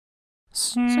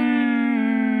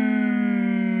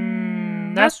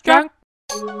SNESdrunk.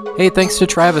 Hey, thanks to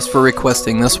Travis for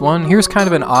requesting this one. Here's kind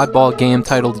of an oddball game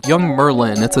titled Young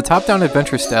Merlin. It's a top-down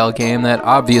adventure style game that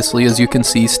obviously, as you can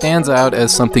see, stands out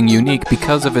as something unique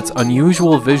because of its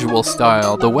unusual visual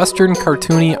style. The Western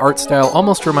cartoony art style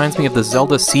almost reminds me of the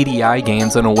Zelda CDI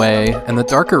games in a way, and the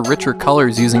darker, richer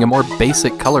colors using a more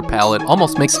basic color palette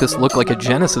almost makes this look like a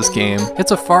Genesis game.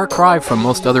 It's a far cry from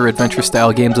most other adventure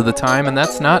style games of the time, and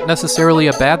that's not necessarily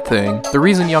a bad thing. The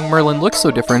reason Young Merlin looks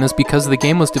so different is because the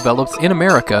game was developed in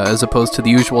America, as opposed to the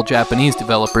usual Japanese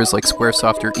developers like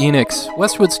Squaresoft or Enix.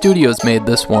 Westwood Studios made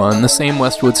this one, the same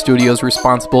Westwood Studios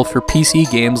responsible for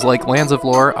PC games like Lands of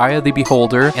Lore, Eye of the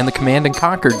Beholder, and the Command &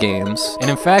 Conquer games. And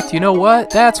in fact, you know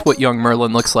what? That's what Young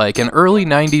Merlin looks like, an early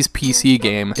 90s PC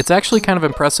game. It's actually kind of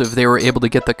impressive they were able to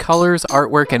get the colors,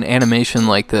 artwork, and animation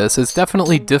like this. It's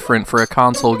definitely different for a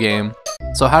console game.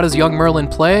 So how does Young Merlin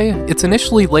play? It's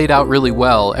initially laid out really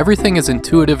well. Everything is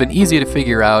intuitive and easy to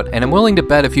figure out, and I'm willing to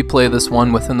bet if you play this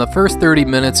one within the first 30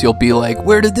 minutes you'll be like,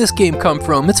 where did this game come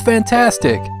from? It's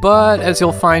fantastic! But as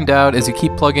you'll find out as you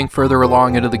keep plugging further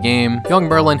along into the game, Young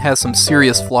Merlin has some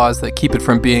serious flaws that keep it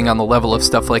from being on the level of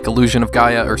stuff like Illusion of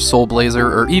Gaia or Soul Blazer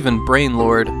or even Brain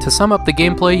Lord. To sum up the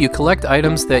gameplay, you collect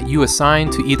items that you assign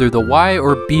to either the Y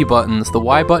or B buttons. The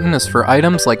Y button is for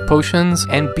items like potions,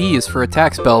 and B is for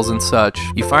attack spells and such.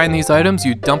 You find these items,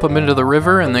 you dump them into the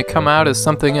river, and they come out as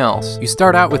something else. You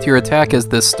start out with your attack as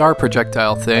this star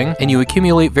projectile thing, and you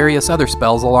accumulate various other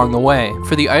spells along the way.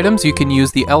 For the items, you can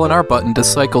use the L and R button to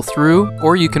cycle through,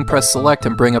 or you can press select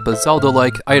and bring up a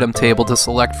Zelda-like item table to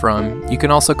select from. You can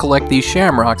also collect these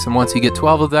shamrocks, and once you get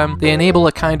 12 of them, they enable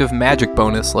a kind of magic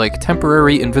bonus, like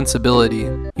temporary invincibility.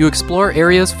 You explore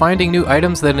areas, finding new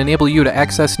items that enable you to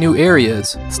access new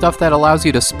areas. Stuff that allows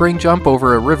you to spring jump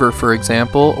over a river, for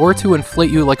example, or to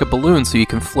inflate you like a balloon so you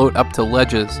can float up to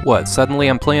ledges. What, suddenly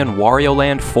I'm playing Wario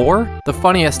Land 4? The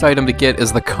funniest item to get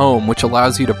is the comb, which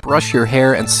allows you to brush your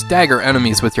hair and stagger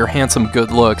enemies with your handsome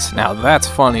good looks. Now that's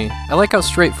funny. I like how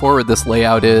straightforward this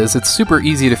layout is. It's super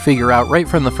easy to figure out right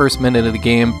from the first minute of the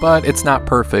game, but it's not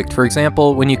perfect. For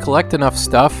example, when you collect enough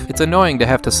stuff, it's annoying to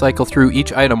have to cycle through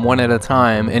each item one at a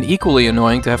time, and equally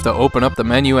annoying to have to open up the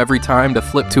menu every time to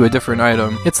flip to a different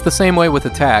item. It's the same way with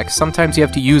attacks. Sometimes you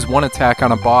have to use one attack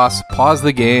on a boss, pause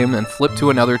the game, and flip to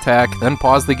another attack, then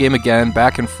pause the game again,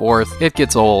 back and forth. It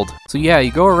gets old. So yeah,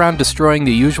 you go around destroying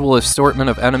the usual assortment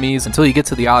of enemies until you get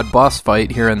to the odd boss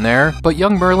fight here and there, but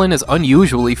Young Merlin is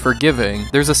unusually forgiving.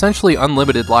 There's essentially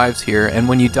unlimited lives here, and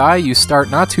when you die, you start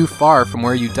not too far from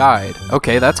where you died.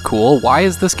 Okay, that's cool. Why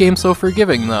is this game so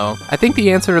forgiving, though? I think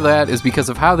the answer to that is because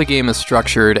of how the game is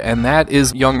structured, and that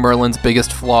is Young Merlin's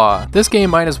biggest flaw. This game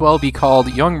might as well be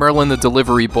called Young Merlin the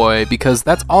Delivery Boy, because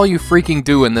that's all you freaking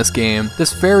do in this game.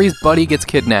 This fairy's buddy gets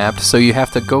kidnapped, so you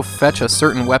have to go fetch a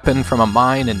certain weapon from a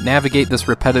mine and navigate this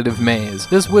repetitive maze.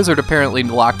 This wizard apparently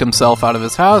locked himself out of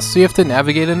his house, so you have to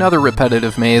navigate another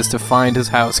repetitive maze to find his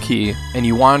house key. And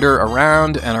you wander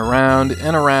around and around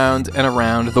and around and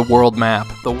around the world map.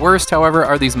 The worst, however,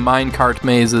 are these minecart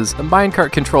mazes. The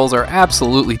minecart controls are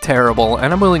absolutely terrible,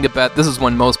 and I'm willing to bet this is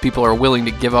when most people are willing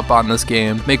to give up on this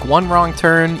game. Make one wrong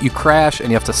turn, you crash, and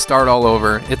you have to start all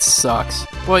over. It sucks.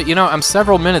 Boy, you know, I'm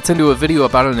several minutes into a video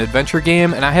about an adventure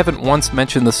game, and I haven't once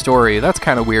mentioned the story. That's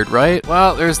kind of weird, right?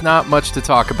 Well, there's not much to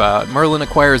talk about. Merlin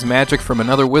acquires magic from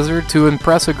another wizard to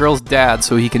impress a girl's dad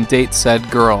so he can date said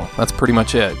girl. That's pretty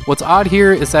much it. What's odd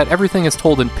here is that everything is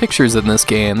told in pictures in this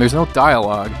game. There's no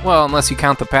dialogue. Well, unless you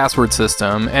count the password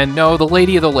system. And no, the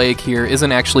Lady of the Lake here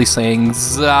isn't actually saying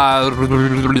za.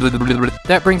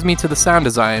 That brings me to the sound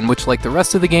design, which, like the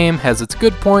rest of the game, has its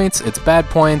good points, its bad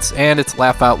points, and its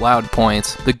laugh out loud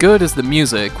points. The good is the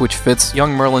music, which fits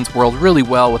Young Merlin's world really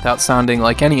well without sounding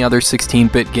like any other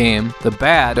 16-bit game. The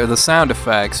bad are the sound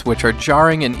effects, which are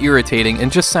jarring and irritating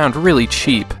and just sound really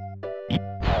cheap.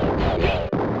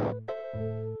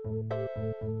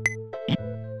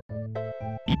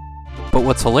 But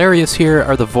what's hilarious here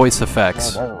are the voice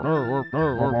effects.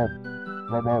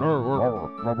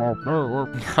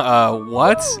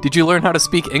 What? Did you learn how to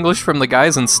speak English from the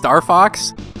guys in Star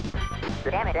Fox?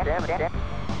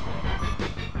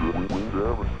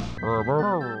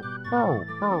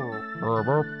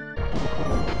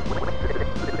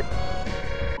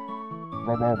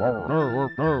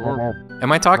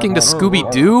 Am I talking to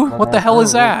Scooby-Doo? What the hell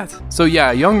is that? So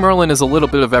yeah, Young Merlin is a little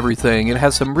bit of everything. It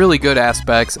has some really good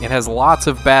aspects, it has lots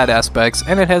of bad aspects,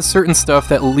 and it has certain stuff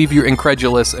that will leave you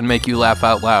incredulous and make you laugh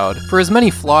out loud. For as many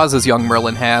flaws as Young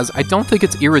Merlin has, I don't think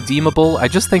it's irredeemable, I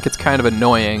just think it's kind of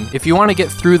annoying. If you want to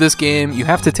get through this game, you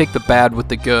have to take the bad with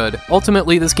the good.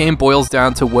 Ultimately, this game boils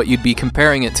down to what you'd be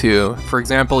comparing it to. For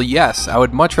example, yes, I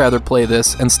would much rather play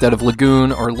this instead of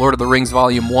Lagoon or Lord of the Rings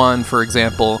Volume 1, for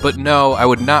example, but no, I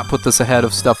would not put this ahead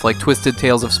of stuff like Twisted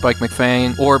Tales of Spike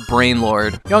McFain or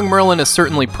Brainlord. Young Merlin is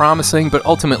certainly promising, but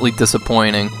ultimately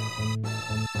disappointing.